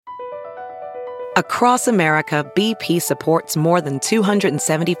Across America, BP supports more than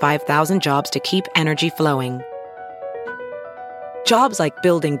 275,000 jobs to keep energy flowing. Jobs like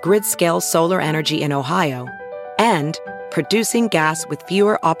building grid-scale solar energy in Ohio and producing gas with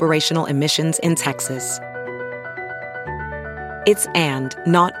fewer operational emissions in Texas. It's and,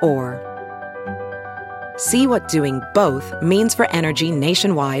 not or. See what doing both means for energy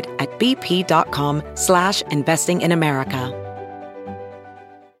nationwide at bp.com/investing in America.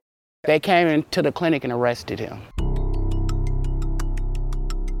 They came into the clinic and arrested him.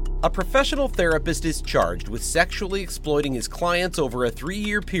 A professional therapist is charged with sexually exploiting his clients over a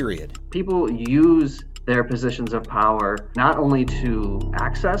 3-year period. People use their positions of power not only to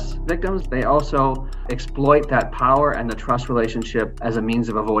access victims, they also exploit that power and the trust relationship as a means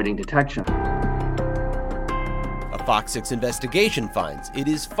of avoiding detection. A Fox 6 investigation finds it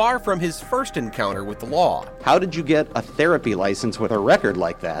is far from his first encounter with the law. How did you get a therapy license with a record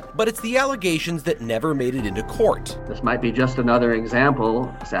like that? But it's the allegations that never made it into court. This might be just another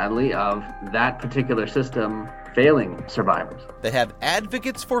example, sadly, of that particular system failing survivors. That have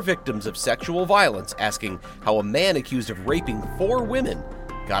advocates for victims of sexual violence asking how a man accused of raping 4 women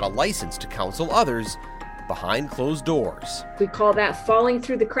got a license to counsel others behind closed doors. We call that falling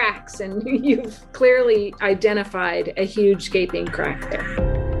through the cracks, and you've clearly identified a huge gaping crack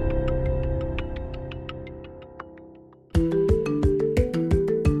there.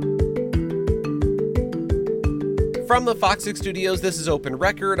 From the Fox 6 studios, this is Open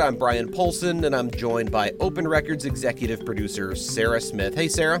Record. I'm Brian Polson, and I'm joined by Open Record's executive producer, Sarah Smith. Hey,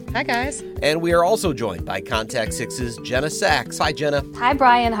 Sarah. Hi, guys. And we are also joined by Contact 6's Jenna Sachs. Hi, Jenna. Hi,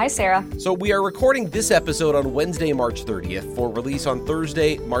 Brian. Hi, Sarah. So we are recording this episode on Wednesday, March 30th, for release on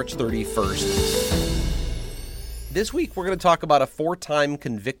Thursday, March 31st. This week, we're going to talk about a 4-time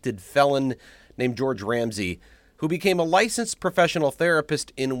convicted felon named George Ramsey, who became a licensed professional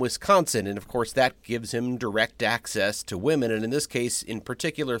therapist in Wisconsin. And of course, that gives him direct access to women. And in this case, in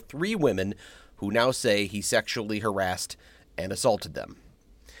particular, 3 women who now say he sexually harassed and assaulted them.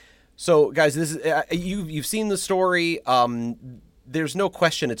 So, guys, this is you've seen the story. There's no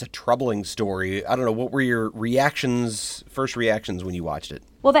question it's a troubling story. I don't know, what were your first reactions when you watched it?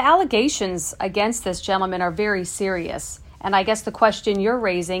 Well, the allegations against this gentleman are very serious. And I guess the question you're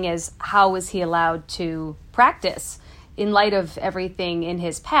raising is, how is he allowed to practice in light of everything in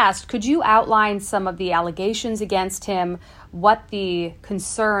his past? Could you outline some of the allegations against him, what the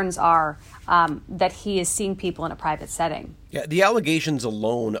concerns are that he is seeing people in a private setting? Yeah, the allegations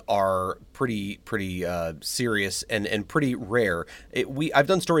alone are pretty serious and pretty rare. I've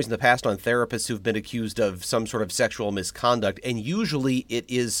done stories in the past on therapists who've been accused of some sort of sexual misconduct, and usually it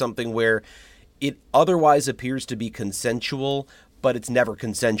is something where it otherwise appears to be consensual, but it's never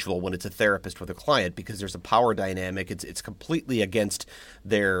consensual when it's a therapist with a client because there's a power dynamic. It's completely against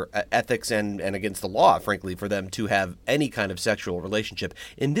their ethics and against the law, frankly, for them to have any kind of sexual relationship.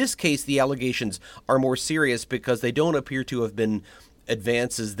 In this case, the allegations are more serious because they don't appear to have been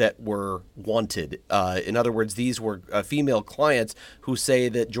advances that were wanted. In other words, these were female clients who say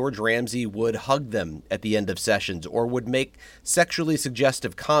that George Ramsey would hug them at the end of sessions or would make sexually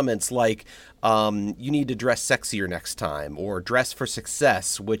suggestive comments like, you need to dress sexier next time, or dress for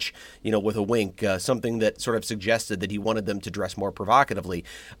success, which, with a wink, something that sort of suggested that he wanted them to dress more provocatively.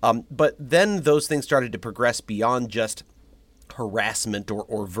 But then those things started to progress beyond just harassment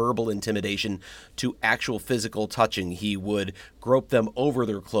or verbal intimidation to actual physical touching. He would grope them over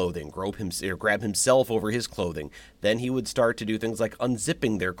their clothing, grab himself over his clothing. Then he would start to do things like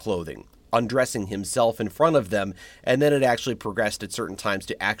unzipping their clothing, undressing himself in front of them, and then it actually progressed at certain times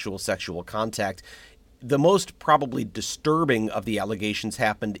to actual sexual contact. The most probably disturbing of the allegations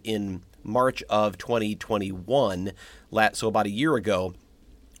happened in March of 2021, so about a year ago,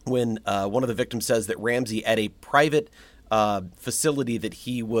 when one of the victims says that Ramsey, at a private facility that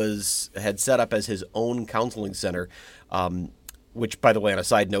he had set up as his own counseling center, which, by the way, on a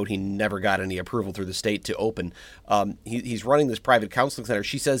side note, he never got any approval through the state to open. He's running this private counseling center.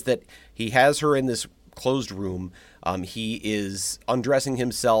 She says that he has her in this closed room. He is undressing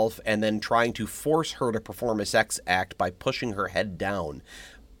himself and then trying to force her to perform a sex act by pushing her head down.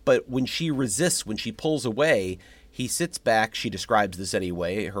 But when she resists, when she pulls away, he sits back. She describes this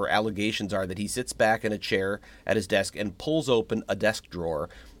anyway. Her allegations are that he sits back in a chair at his desk and pulls open a desk drawer,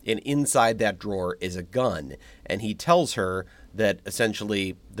 and inside that drawer is a gun. And he tells her that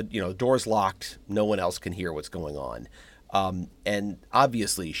essentially the door's locked, no one else can hear what's going on. And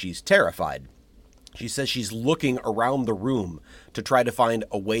obviously she's terrified. She says she's looking around the room to try to find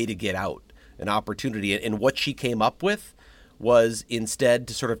a way to get out, an opportunity. And what she came up with was instead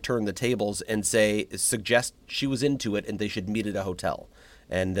to sort of turn the tables and suggest she was into it and they should meet at a hotel.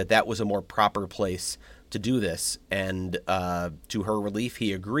 and that was a more proper place to do this. And to her relief,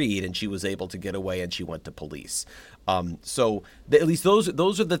 he agreed, and she was able to get away, and she went to police. So at least those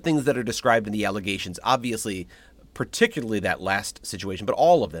are the things that are described in the allegations. Obviously, particularly that last situation, but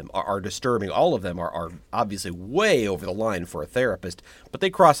all of them are disturbing. All of them are obviously way over the line for a therapist, but they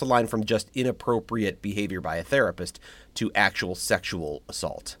cross the line from just inappropriate behavior by a therapist to actual sexual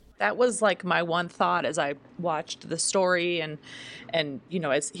assault. That was like my one thought as I watched the story and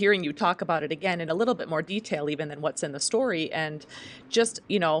as hearing you talk about it again in a little bit more detail even than what's in the story. And just,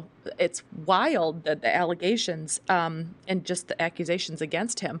 it's wild that the allegations and just the accusations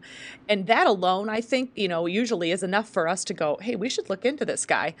against him. And that alone, I think, usually is enough for us to go, hey, we should look into this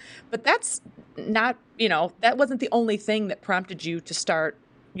guy. But that's not, that wasn't the only thing that prompted you to start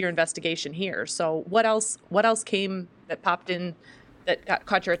your investigation here. So what else came that popped in that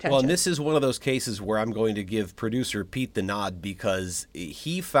caught your attention? Well, and this is one of those cases where I'm going to give producer Pete the nod, because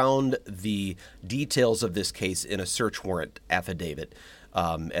he found the details of this case in a search warrant affidavit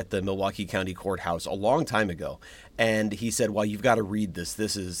at the Milwaukee County Courthouse a long time ago. And he said, well, you've got to read this.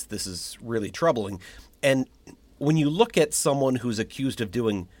 This is really troubling. And when you look at someone who's accused of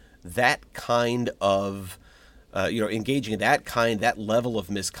doing that kind of engaging in that level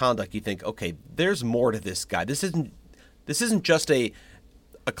of misconduct, you think, okay, there's more to this guy. This isn't just a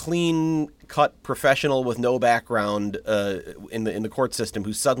clean-cut professional with no background in the court system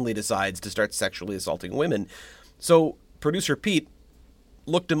who suddenly decides to start sexually assaulting women. So producer Pete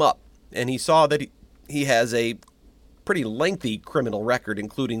looked him up, and he saw that he has a pretty lengthy criminal record,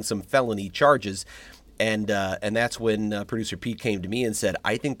 including some felony charges. And that's when producer Pete came to me and said,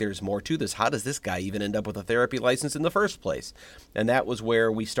 I think there's more to this. How does this guy even end up with a therapy license in the first place? And that was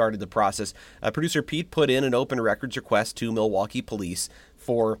where we started the process. Producer Pete put in an open records request to Milwaukee police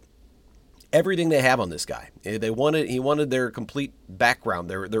for everything they have on this guy. He wanted their complete background,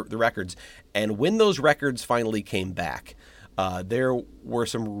 their records. And when those records finally came back, there were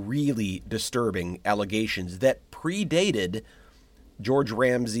some really disturbing allegations that predated George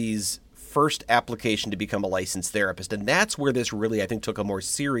Ramsey's first application to become a licensed therapist. And that's where this really, I think, took a more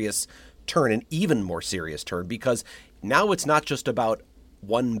serious turn, an even more serious turn, because now it's not just about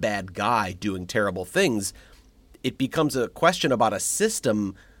one bad guy doing terrible things. It becomes a question about a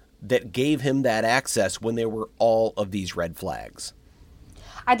system that gave him that access when there were all of these red flags.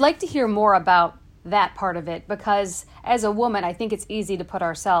 I'd like to hear more about that part of it, because as a woman, I think it's easy to put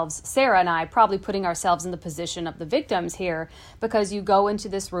ourselves, Sarah and I, probably putting ourselves in the position of the victims here, because you go into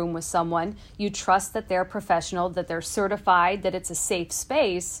this room with someone, you trust that they're professional, that they're certified, that it's a safe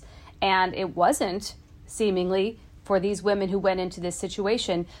space, and it wasn't, seemingly, for these women who went into this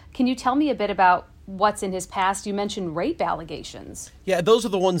situation. Can you tell me a bit about what's in his past? You mentioned rape allegations. Yeah, those are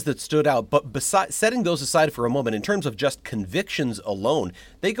the ones that stood out. But setting those aside for a moment, in terms of just convictions alone,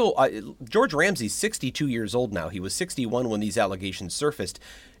 they go. George Ramsey's 62 years old now. He was 61 when these allegations surfaced.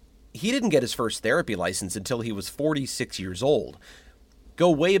 He didn't get his first therapy license until he was 46 years old.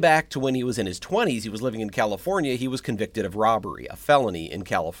 Go way back to when he was in his 20s. He was living in California. He was convicted of robbery, a felony in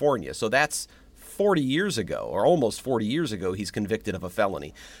California. So that's 40 years ago, or almost 40 years ago, he's convicted of a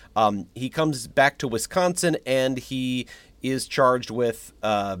felony. He comes back to Wisconsin, and he is charged with,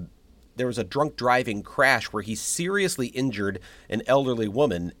 there was a drunk driving crash where he seriously injured an elderly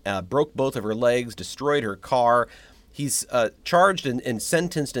woman, broke both of her legs, destroyed her car. He's charged and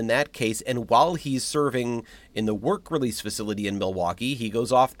sentenced in that case, and while he's serving in the work release facility in Milwaukee, he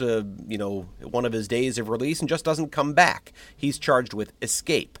goes off to, one of his days of release and just doesn't come back. He's charged with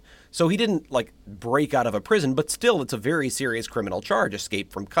escape. So he didn't, break out of a prison, but still it's a very serious criminal charge,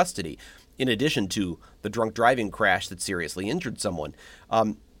 escape from custody, in addition to the drunk driving crash that seriously injured someone.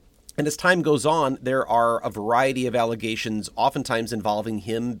 And as time goes on, there are a variety of allegations, oftentimes involving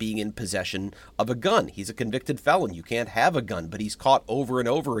him being in possession of a gun. He's a convicted felon. You can't have a gun, but he's caught over and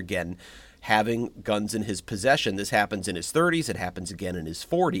over again having guns in his possession. This happens in his 30s. It happens again in his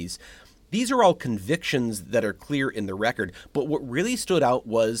 40s. These are all convictions that are clear in the record, but what really stood out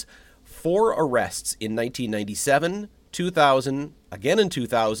was 4 arrests in 1997, 2000, again in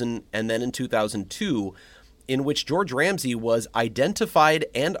 2000, and then in 2002, in which George Ramsey was identified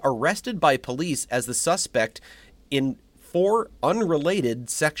and arrested by police as the suspect in 4 unrelated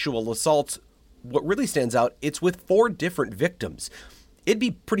sexual assaults. What really stands out, it's with 4 different victims. It'd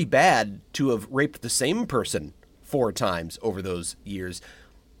be pretty bad to have raped the same person 4 times over those years.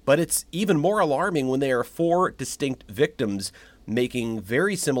 But it's even more alarming when there are 4 distinct victims making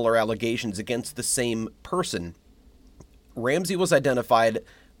very similar allegations against the same person. Ramsey was identified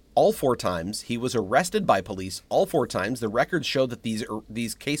all 4 times. He was arrested by police all 4 times. The records show that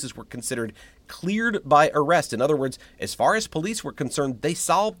these cases were considered cleared by arrest. In other words, as far as police were concerned, they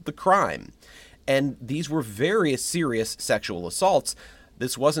solved the crime. And these were very serious sexual assaults.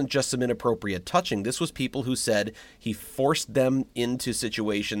 This wasn't just some inappropriate touching. This was people who said he forced them into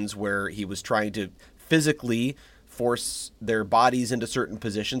situations where he was trying to physically force their bodies into certain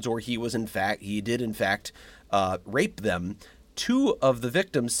positions, or he did in fact rape them. 2 of the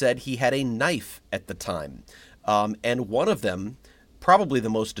victims said he had a knife at the time. And one of them, probably the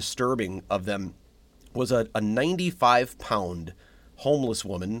most disturbing of them, was a 95-pound homeless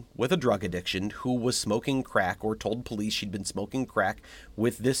woman with a drug addiction who was smoking crack, or told police she'd been smoking crack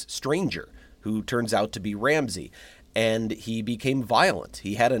with this stranger who turns out to be Ramsey. And he became violent.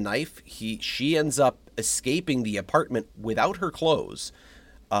 He had a knife. She ends up escaping the apartment without her clothes,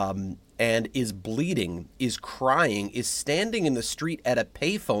 and is bleeding, is crying, is standing in the street at a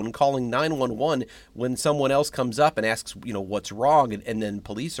payphone calling 911 when someone else comes up and asks, what's wrong, and then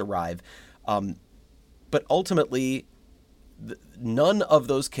police arrive. But ultimately, none of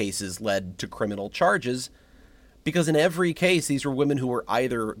those cases led to criminal charges, because in every case, these were women who were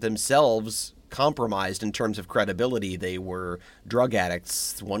either themselves compromised in terms of credibility. They were drug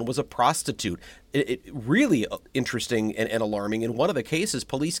addicts. One was a prostitute. It really interesting and alarming. In one of the cases,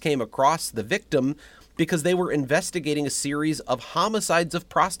 police came across the victim because they were investigating a series of homicides of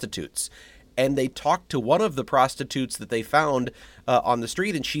prostitutes. And they talked to one of the prostitutes that they found on the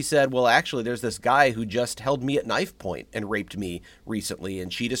street, and she said, well, actually, there's this guy who just held me at knife point and raped me recently.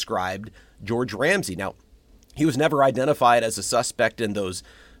 And she described George Ramsey. Now, he was never identified as a suspect in those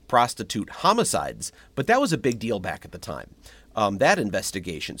prostitute homicides, but that was a big deal back at the time, that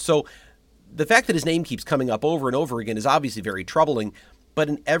investigation. So the fact that his name keeps coming up over and over again is obviously very troubling. But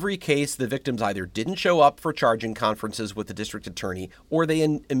in every case, the victims either didn't show up for charging conferences with the district attorney, or they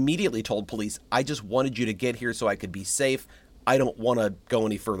immediately told police, I just wanted you to get here so I could be safe. I don't want to go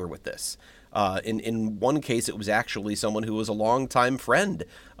any further with this. In one case, it was actually someone who was a longtime friend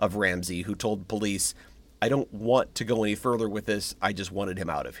of Ramsey who told police, I don't want to go any further with this. I just wanted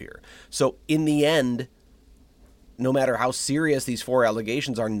him out of here. So in the end, no matter how serious these 4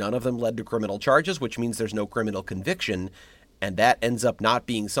 allegations are, none of them led to criminal charges, which means there's no criminal conviction. And that ends up not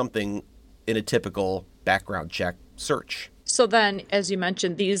being something in a typical background check search. So then, as you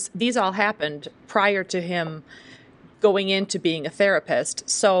mentioned, these all happened prior to him going into being a therapist.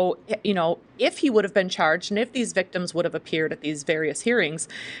 So, if he would have been charged and if these victims would have appeared at these various hearings,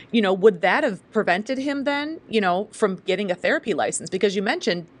 would that have prevented him then, from getting a therapy license? Because you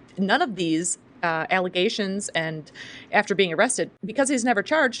mentioned none of these allegations, and after being arrested, because he's never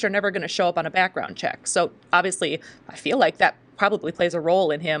charged, are never going to show up on a background check. So obviously, I feel like that probably plays a role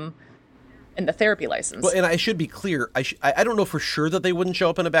in him in the therapy license. Well, and I should be clear. I don't know for sure that they wouldn't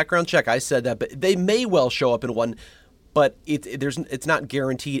show up in a background check. I said that, but they may well show up in one. But it's not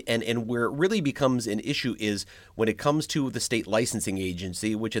guaranteed, and where it really becomes an issue is when it comes to the state licensing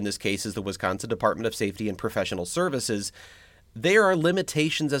agency, which in this case is the Wisconsin Department of Safety and Professional Services. There are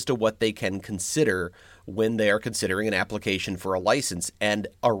limitations as to what they can consider when they are considering an application for a license, and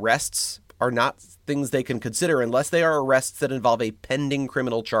arrests are not things they can consider unless they are arrests that involve a pending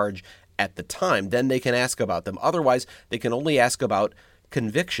criminal charge at the time. Then they can ask about them. Otherwise, they can only ask about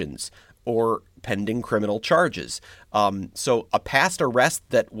convictions or pending criminal charges. So a past arrest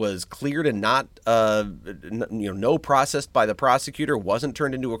that was cleared and not, no processed by the prosecutor, wasn't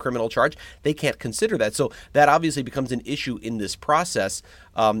turned into a criminal charge, they can't consider that. So that obviously becomes an issue in this process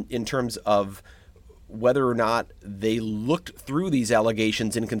in terms of whether or not they looked through these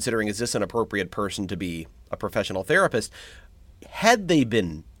allegations in considering, is this an appropriate person to be a professional therapist? Had they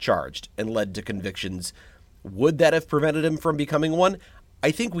been charged and led to convictions, would that have prevented him from becoming one? I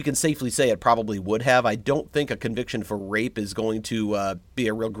think we can safely say it probably would have. I don't think a conviction for rape is going to be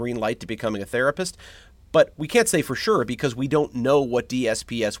a real green light to becoming a therapist. But we can't say for sure because we don't know what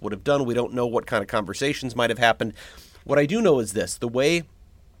DSPS would have done. We don't know what kind of conversations might have happened. What I do know is this: the way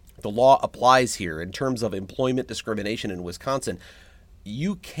the law applies here in terms of employment discrimination in Wisconsin,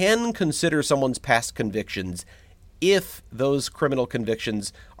 you can consider someone's past convictions if those criminal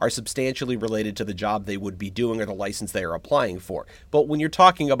convictions are substantially related to the job they would be doing or the license they are applying for. But when you're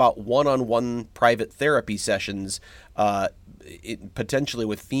talking about one-on-one private therapy sessions, potentially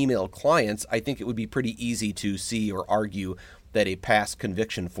with female clients, I think it would be pretty easy to see or argue that a past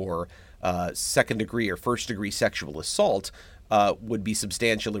conviction for second-degree or first-degree sexual assault would be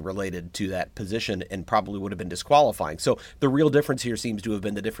substantially related to that position and probably would have been disqualifying. So the real difference here seems to have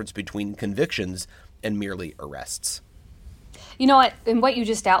been the difference between convictions and merely arrests. You know what, and what you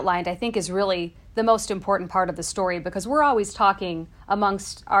just outlined, I think, is really the most important part of the story, because we're always talking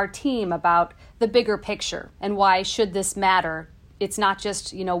amongst our team about the bigger picture and why should this matter it's not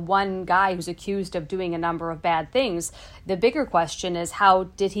just, one guy who's accused of doing a number of bad things. The bigger question is, how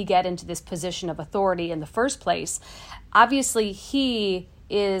did he get into this position of authority in the first place? Obviously, he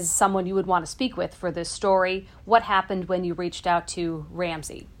is someone you would want to speak with for this story. What happened when you reached out to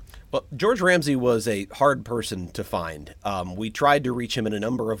Ramsey? Well, George Ramsey was a hard person to find. We tried to reach him in a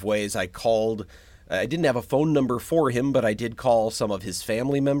number of ways. I didn't have a phone number for him, but I did call some of his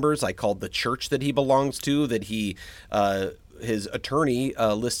family members. I called the church that he belongs to, that his attorney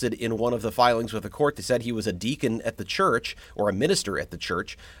listed in one of the filings with the court. They said he was a deacon at the church or a minister at the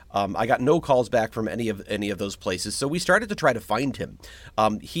church. I got no calls back from any of those places, so we started to try to find him.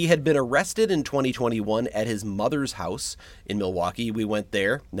 He had been arrested in 2021 at his mother's house in Milwaukee. We went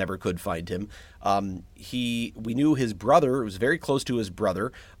there, never could find him. We knew his brother, it was very close to his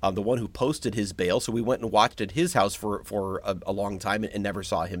brother, the one who posted his bail, so we went and watched at his house for a long time and never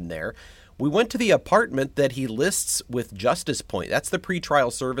saw him there. We went to the apartment that he lists with Justice Point. That's the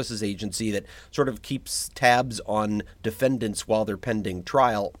pretrial services agency that sort of keeps tabs on defendants while they're pending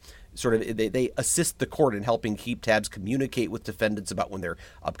trial. They assist the court in helping keep tabs, communicate with defendants about when their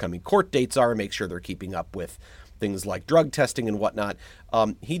upcoming court dates are, make sure they're keeping up with things like drug testing and whatnot.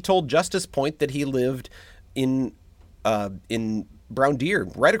 He told Justice Point that he lived in Brown Deer,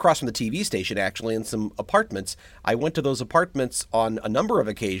 right across from the TV station, actually, in some apartments. I went to those apartments on a number of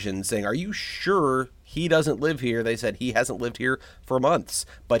occasions saying, "Are you sure he doesn't live here?" They said he hasn't lived here for months,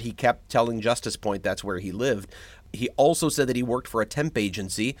 but he kept telling Justice Point that's where he lived. He also said that he worked for a temp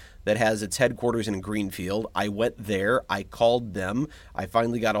agency that has its headquarters in Greenfield. I went there. I called them. I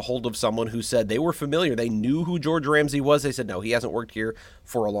finally got a hold of someone who said they were familiar. They knew who George Ramsey was. They said, no, he hasn't worked here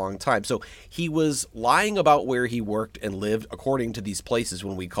for a long time. So he was lying about where he worked and lived, according to these places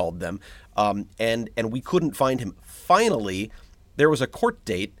when we called them. And we couldn't find him. Finally, there was a court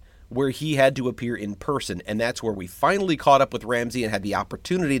date where he had to appear in person, and that's where we finally caught up with Ramsey and had the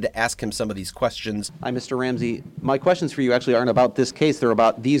opportunity to ask him some of these questions. Hi, Mr. Ramsey. My questions for you actually aren't about this case. They're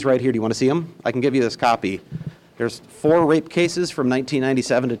about these right here. Do you want to see them? I can give you this copy. There's 4 rape cases from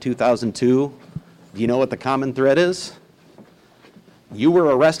 1997 to 2002. Do you know what the common thread is? You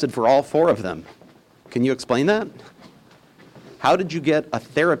were arrested for all 4 of them. Can you explain that? How did you get a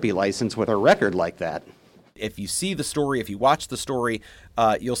therapy license with a record like that? If you see the story, if you watch the story,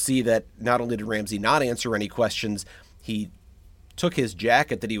 you'll see that not only did Ramsey not answer any questions, he took his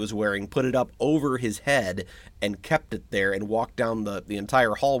jacket that he was wearing, put it up over his head, and kept it there and walked down the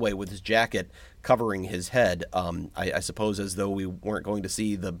entire hallway with his jacket covering his head. I suppose as though we weren't going to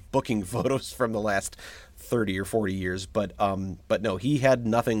see the booking photos from the last 30 or 40 years. But no, he had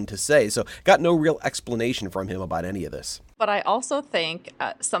nothing to say. So got no real explanation from him about any of this. But I also think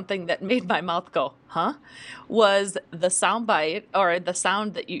something that made my mouth go, huh, was the soundbite, or the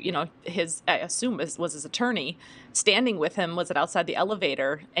sound that I assume was his attorney standing with him. Was it outside the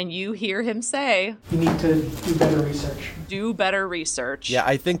elevator? And you hear him say, "You need to do better research." Do better research. Yeah,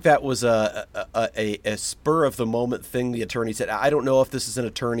 I think that was a spur of the moment thing. The attorney said, I don't know if this is an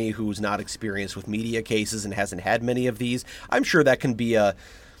attorney who's not experienced with media cases and hasn't had many of these. I'm sure that can be a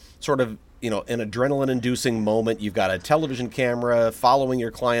sort of, an adrenaline-inducing moment. You've got a television camera following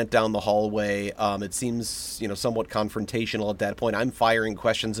your client down the hallway. It seems, somewhat confrontational at that point. I'm firing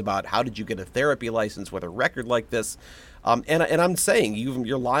questions about how did you get a therapy license with a record like this? And I'm saying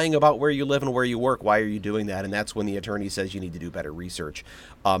you're lying about where you live and where you work. Why are you doing that? And that's when the attorney says you need to do better research.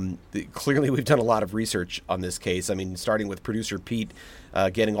 Clearly, we've done a lot of research on this case. I mean, starting with producer Pete,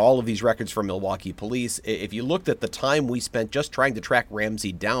 getting all of these records from Milwaukee police. If you looked at the time we spent just trying to track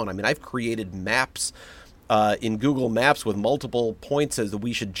Ramsey down, I mean, I've created maps in Google Maps with multiple points as that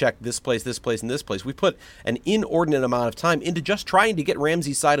we should check this place, and this place. We put an inordinate amount of time into just trying to get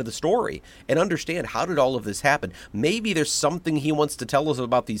Ramsey's side of the story and understand how did all of this happen. Maybe there's something he wants to tell us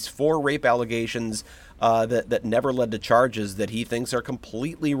about these 4 rape allegations that never led to charges that he thinks are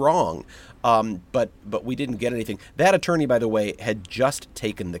completely wrong. But we didn't get anything. That attorney, by the way, had just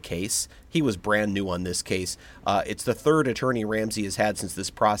taken the case. He was brand new on this case. It's the 3rd attorney Ramsey has had since this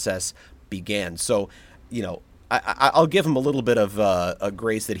process began. So, I'll give him a little bit of a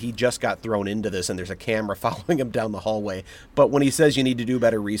grace that he just got thrown into this and there's a camera following him down the hallway. But when he says you need to do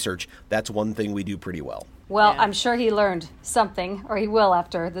better research, that's one thing we do pretty well. Well, yeah. I'm sure he learned something, or he will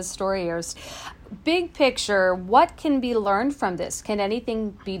after this story airs. Big picture, what can be learned from this? Can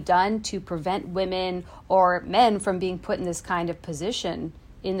anything be done to prevent women or men from being put in this kind of position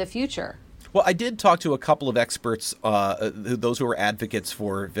in the future? Well, I did talk to a couple of experts, those who are advocates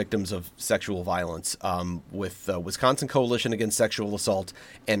for victims of sexual violence, with Wisconsin Coalition Against Sexual Assault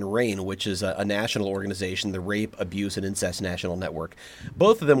and RAINN, which is a national organization, the Rape, Abuse, and Incest National Network.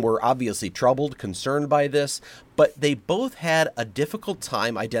 Both of them were obviously troubled, concerned by this, but they both had a difficult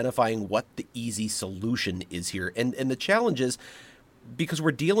time identifying what the easy solution is here. And the challenge is, because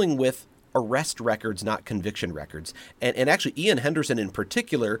we're dealing with arrest records, not conviction records. And actually, Ian Henderson in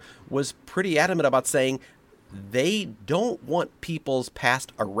particular was pretty adamant about saying they don't want people's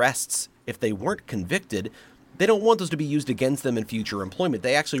past arrests, if they weren't convicted, they don't want those to be used against them in future employment.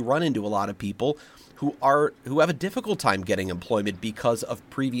 They actually run into a lot of people who have a difficult time getting employment because of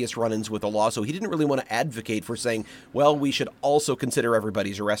previous run-ins with the law. So he didn't really want to advocate for saying, well, we should also consider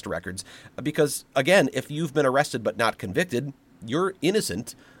everybody's arrest records. Because, again, if you've been arrested but not convicted, you're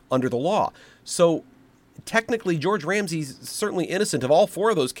innocent under the law. So technically, George Ramsey's certainly innocent of all four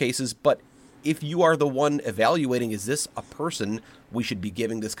of those cases, but if you are the one evaluating, is this a person we should be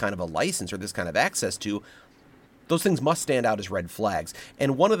giving this kind of a license or this kind of access to, those things must stand out as red flags.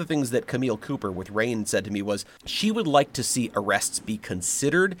 And one of the things that Camille Cooper with RAINN said to me was she would like to see arrests be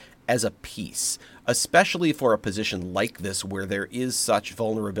considered as a piece, especially for a position like this where there is such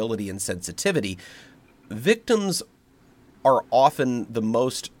vulnerability and sensitivity. Victims are often the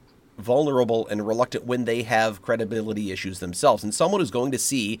most vulnerable and reluctant when they have credibility issues themselves. And someone who's going to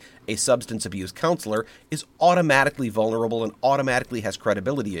see a substance abuse counselor is automatically vulnerable and automatically has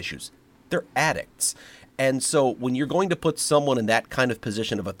credibility issues. They're addicts. And so when you're going to put someone in that kind of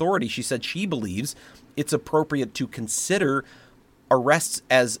position of authority, she said she believes it's appropriate to consider arrests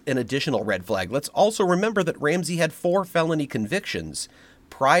as an additional red flag. Let's also remember that Ramsey had 4 felony convictions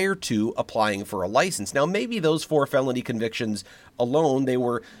prior to applying for a license. Now, maybe those 4 felony convictions alone, they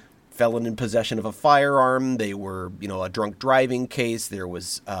were felon in possession of a firearm, they were, a drunk driving case, there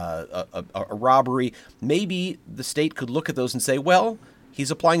was a robbery. Maybe the state could look at those and say, well, he's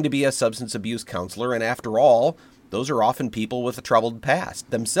applying to be a substance abuse counselor, and after all, those are often people with a troubled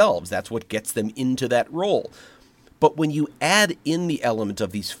past themselves. That's what gets them into that role. But when you add in the element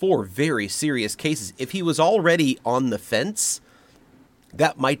of these 4 very serious cases, if he was already on the fence,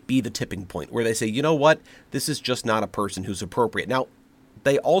 that might be the tipping point where they say, you know what, this is just not a person who's appropriate. Now,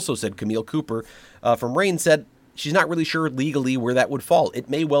 they also said, Camille Cooper from RAINN said she's not really sure legally where that would fall.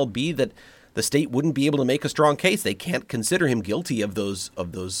 It may well be that the state wouldn't be able to make a strong case. They can't consider him guilty of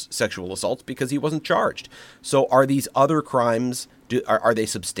those sexual assaults because he wasn't charged. So are these other crimes, are they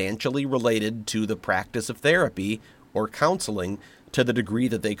substantially related to the practice of therapy or counseling to the degree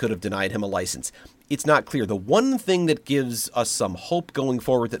that they could have denied him a license? It's not clear. The one thing that gives us some hope going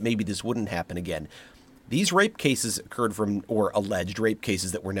forward that maybe this wouldn't happen again, these rape cases occurred from, or alleged rape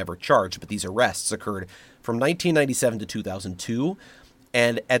cases that were never charged, but these arrests occurred from 1997 to 2002.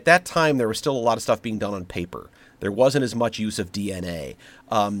 And at that time, there was still a lot of stuff being done on paper. There wasn't as much use of DNA.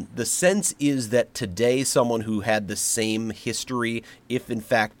 The sense is that today, someone who had the same history, if in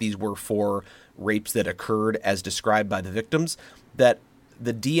fact these were 4 rapes that occurred as described by the victims, that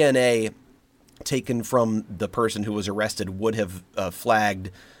the DNA taken from the person who was arrested would have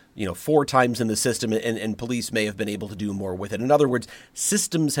flagged 4 times in the system, and police may have been able to do more with it. In other words,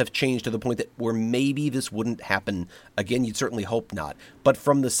 systems have changed to the point that where maybe this wouldn't happen again. You'd certainly hope not. But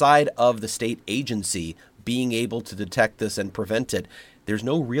from the side of the state agency being able to detect this and prevent it, there's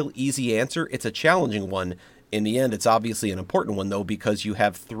no real easy answer. It's a challenging one. In the end, it's obviously an important one, though, because you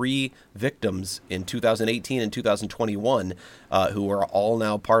have 3 victims in 2018 and 2021 who are all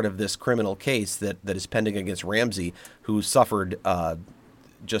now part of this criminal case that is pending against Ramsey, who suffered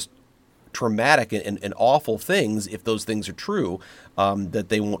just traumatic and awful things, if those things are true, that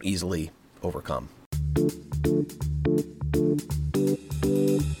they won't easily overcome.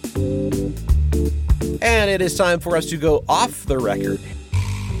 And it is time for us to go off the record.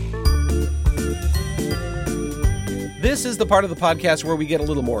 This is the part of the podcast where we get a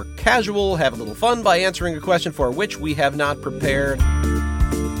little more casual, have a little fun by answering a question for which we have not prepared.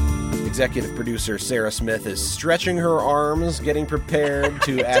 Executive producer Sarah Smith is stretching her arms, getting prepared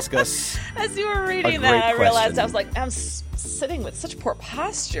to ask us. As you were reading that, I realized I was like, I'm sitting with such poor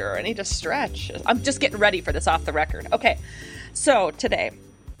posture. I need to stretch. I'm just getting ready for this off the record. Okay, so today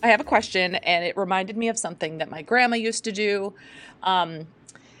I have a question, and it reminded me of something that my grandma used to do. And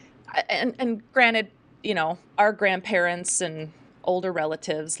granted, our grandparents and older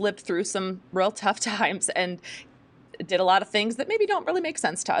relatives lived through some real tough times and did a lot of things that maybe don't really make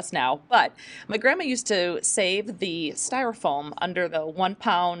sense to us now. But my grandma used to save the styrofoam under the 1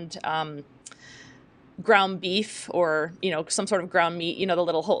 pound ground beef or, some sort of ground meat, the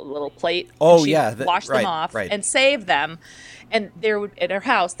little plate. Oh, She'd yeah. wash them off and save them. And at her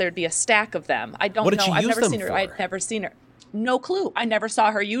house, there'd be a stack of them. I don't know. What did she I've use never them seen her. for? I'd never seen her. No clue. I never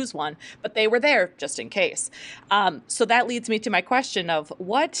saw her use one, but they were there just in case. So that leads me to my question of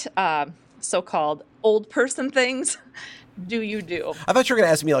what so-called old person things do you do? I thought you were going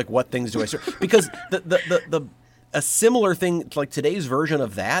to ask me, like, what things do I serve? Because a similar thing, like today's version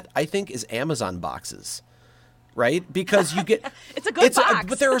of that, I think, is Amazon boxes, right? Because you get... It's a good box.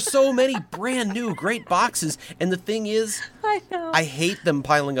 But there are so many brand new, great boxes. And the thing is, I know. I hate them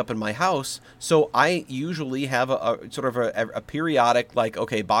piling up in my house. So I usually have a sort of a periodic, like,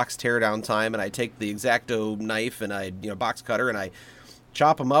 okay, box tear down time. And I take the X-Acto knife and box cutter, and I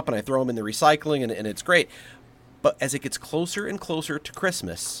chop them up and I throw them in the recycling, and it's great. But as it gets closer and closer to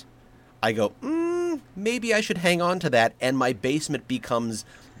Christmas, I go, maybe I should hang on to that, and my basement becomes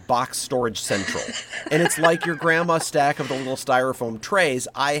box storage central. And it's like your grandma's stack of the little styrofoam trays.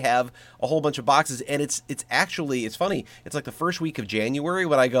 I have a whole bunch of boxes, and it's funny. It's like the first week of January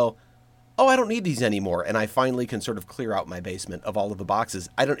when I go, oh, I don't need these anymore, and I finally can sort of clear out my basement of all of the boxes.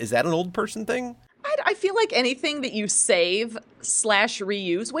 Is that an old person thing? I feel like anything that you save /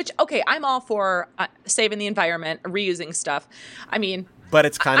 reuse, which, okay, I'm all for saving the environment, reusing stuff. I mean... But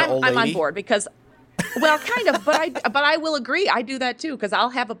it's kind of old lady. I'm on board because, well, kind of, but I will agree. I do that too because I'll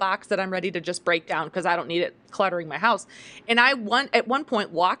have a box that I'm ready to just break down because I don't need it cluttering my house. And at one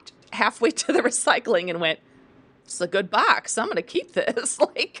point walked halfway to the recycling and went, it's a good box. I'm going to keep this.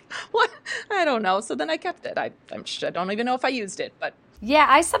 Like, what? I don't know. So then I kept it. I don't even know if I used it, but.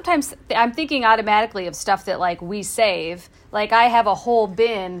 Yeah, I'm thinking automatically of stuff that, like, we save. Like, I have a whole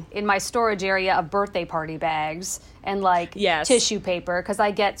bin in my storage area of birthday party bags and, like, tissue paper because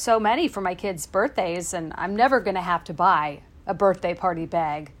I get so many for my kids' birthdays, and I'm never going to have to buy a birthday party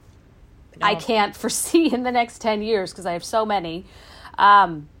bag. No. I can't foresee in the next 10 years because I have so many.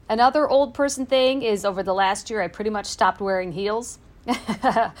 Another old person thing is over the last year, I pretty much stopped wearing heels.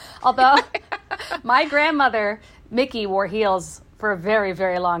 Although my grandmother, Mickey, wore heels for a very,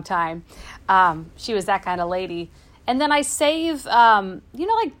 very long time. She was that kind of lady. And then I save,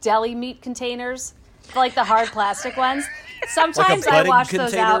 like deli meat containers, like the hard plastic ones. Sometimes like a I wash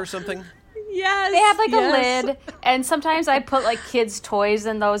those out. Or something? Yes. They have like a lid. And sometimes I put like kids' toys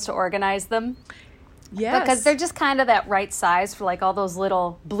in those to organize them. Yes. Because they're just kind of that right size for like all those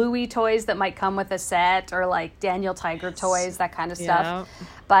little Bluey toys that might come with a set or like Daniel Tiger toys, that kind of stuff. Yeah.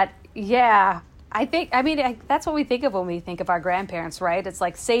 But yeah, that's what we think of when we think of our grandparents, right? It's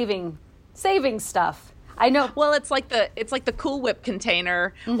like saving stuff. I know. Well, it's like the Cool Whip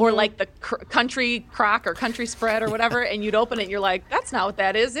container or like the country crock or country spread or whatever, and you'd open it and you're like, that's not what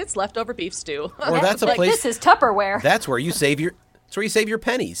that is. It's leftover beef stew. Or that's a like, place. This is Tupperware. That's where you save your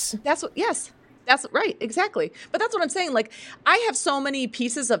pennies. Yes. That's right. Exactly. But that's what I'm saying. Like, I have so many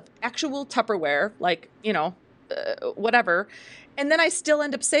pieces of actual Tupperware, like, whatever. And then I still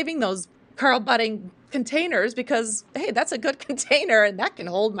end up saving those Carl Budding containers because, hey, that's a good container and that can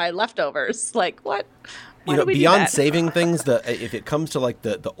hold my leftovers. Like, what? Beyond saving things, if it comes to like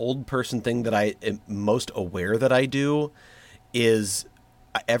the old person thing that I am most aware that I do is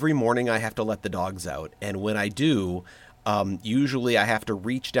every morning I have to let the dogs out. And when I do, usually I have to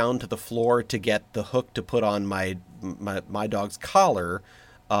reach down to the floor to get the hook to put on my dog's collar.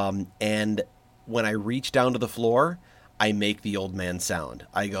 And when I reach down to the floor, I make the old man sound.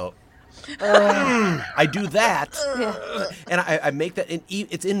 I go, I do that. And I make that.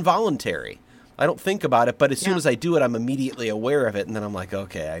 It's involuntary. I don't think about it, but as soon as I do it, I'm immediately aware of it. And then I'm like,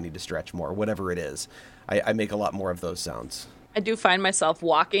 okay, I need to stretch more, whatever it is. I make a lot more of those sounds. I do find myself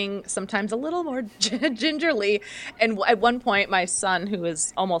walking sometimes a little more gingerly. And at one point, my son, who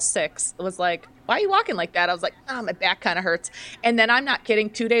is almost 6, was like, why are you walking like that? I was like, oh, my back kind of hurts. And then I'm not kidding.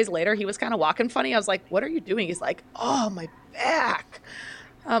 2 days later, he was kind of walking funny. I was like, what are you doing? He's like, oh, my back.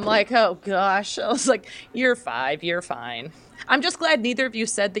 I'm like, oh, gosh. I was like, you're 5. You're fine. I'm just glad neither of you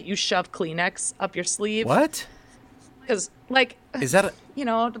said that you shoved Kleenex up your sleeve. What? Because, like, is that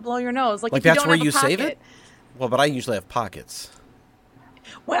to blow your nose. Like if that's you don't where have you a pocket, save it? Well, but I usually have pockets.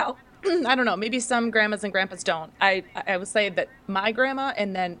 Well, I don't know. Maybe some grandmas and grandpas don't. I would say that my grandma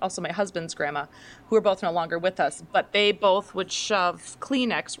and then also my husband's grandma, who are both no longer with us, but they both would shove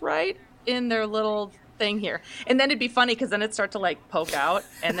Kleenex right in their little thing here. And then it'd be funny because then it'd start to like poke out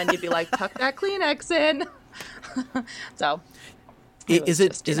and then you'd be like, tuck that Kleenex in. So is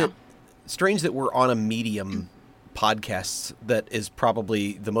it strange that we're on a medium podcasts that is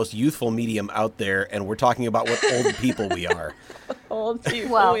probably the most youthful medium out there, and we're talking about what old people we are. Old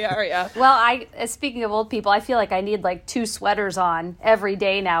people Well, we are, yeah. Well, speaking of old people, I feel like I need like 2 sweaters on every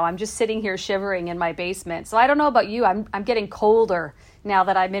day now. I'm just sitting here shivering in my basement. So I don't know about you. I'm getting colder now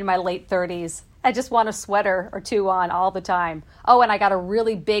that I'm in my late 30s. I just want a sweater or 2 on all the time. Oh, and I got a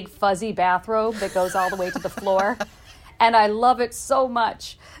really big fuzzy bathrobe that goes all the way to the floor. And I love it so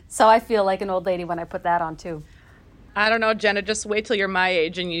much. So I feel like an old lady when I put that on too. I don't know, Jenna, just wait till you're my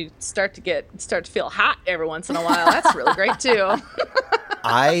age and you start to feel hot every once in a while. That's really great too.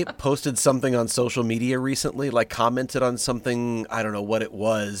 I posted something on social media recently, like commented on something, I don't know what it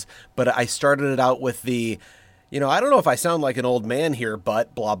was, but I started it out with I don't know if I sound like an old man here,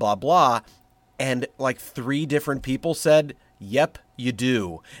 but blah, blah, blah. And like 3 different people said, yep, you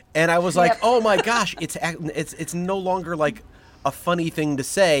do. And I was like, oh my gosh, it's no longer like a funny thing to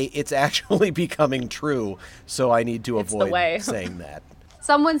say. It's actually becoming true. So I need to avoid saying that.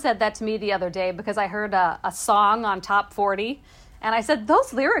 Someone said that to me the other day because I heard a song on Top 40. And I said,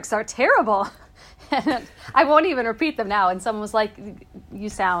 those lyrics are terrible. And I won't even repeat them now. And someone was like, you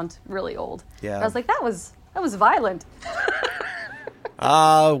sound really old. Yeah. And I was like, that was violent.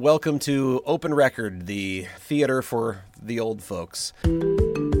 Welcome to Open Record, the theater for the old folks.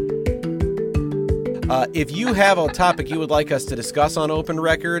 If you have a topic you would like us to discuss on Open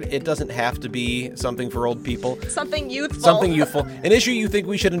Record, it doesn't have to be something for old people. Something youthful. Something youthful. An issue you think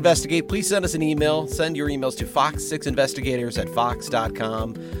we should investigate, please send us an email. Send your emails to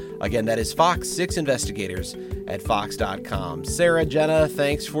fox6investigators@fox.com. Again, that is fox6investigators@fox.com. Sarah, Jenna,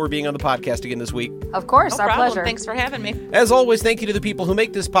 thanks for being on the podcast again this week. Of course, No our problem. pleasure. Thanks for having me. As always, thank you to the people who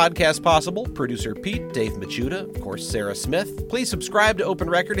make this podcast possible. Producer Pete, Dave Machuda, of course, Sarah Smith. Please subscribe to Open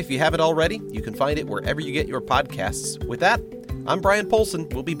Record if you haven't already. You can find it wherever you get your podcasts. With that, I'm Brian Polson.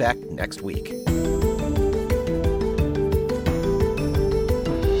 We'll be back next week.